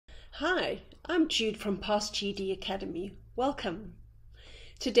Hi, I'm Jude from Past GED Academy. Welcome.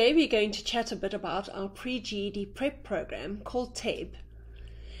 Today we're going to chat a bit about our pre-GED prep program called TABE.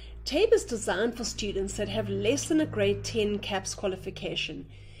 TABE is designed for students that have less than a grade 10 CAPS qualification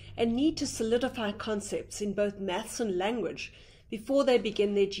and need to solidify concepts in both maths and language before they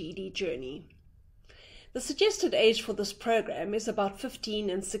begin their GED journey. The suggested age for this program is about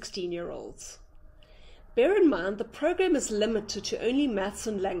 15 and 16-year-olds. Bear in mind, the program is limited to only maths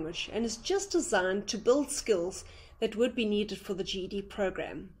and language and is just designed to build skills that would be needed for the GED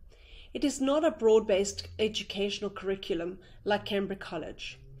program. It is not a broad-based educational curriculum like Cambridge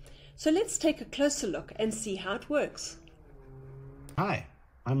College. So let's take a closer look and see how it works. Hi,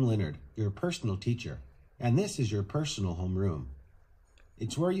 I'm Leonard, your personal teacher, and this is your personal homeroom.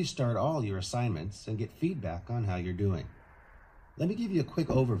 It's where you start all your assignments and get feedback on how you're doing. Let me give you a quick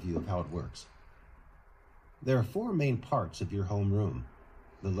overview of how it works. There are four main parts of your homeroom: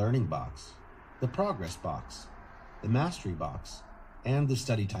 the learning box, the progress box, the mastery box, and the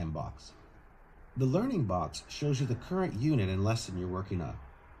study time box. The learning box shows you the current unit and lesson you're working on.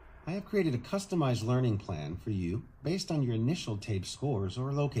 I have created a customized learning plan for you based on your initial TABE scores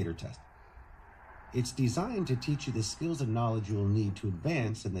or locator test. It's designed to teach you the skills and knowledge you will need to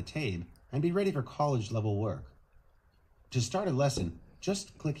advance in the TABE and be ready for college level work. To start a lesson,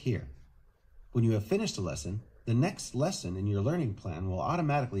 just click here. When you have finished a lesson, the next lesson in your learning plan will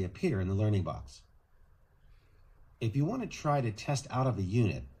automatically appear in the learning box. If you want to try to test out of a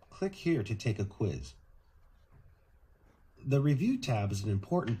unit, click here to take a quiz. The Review tab is an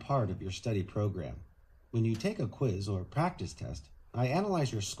important part of your study program. When you take a quiz or practice test, I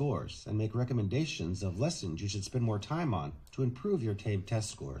analyze your scores and make recommendations of lessons you should spend more time on to improve your TABE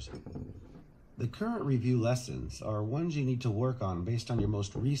test scores. The current review lessons are ones you need to work on based on your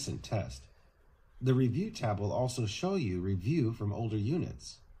most recent test. The Review tab will also show you review from older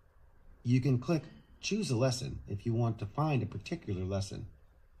units. You can click Choose a Lesson if you want to find a particular lesson.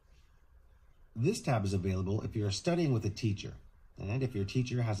 This tab is available if you are studying with a teacher and if your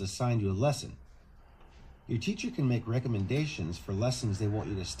teacher has assigned you a lesson. Your teacher can make recommendations for lessons they want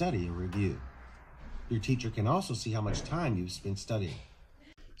you to study or review. Your teacher can also see how much time you've spent studying.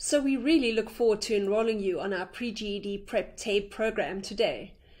 So we really look forward to enrolling you on our pre-GED Prep TABE program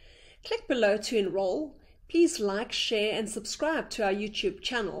today. Click below to enroll. Please like, share and subscribe to our YouTube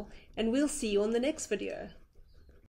channel, and we'll see you on the next video.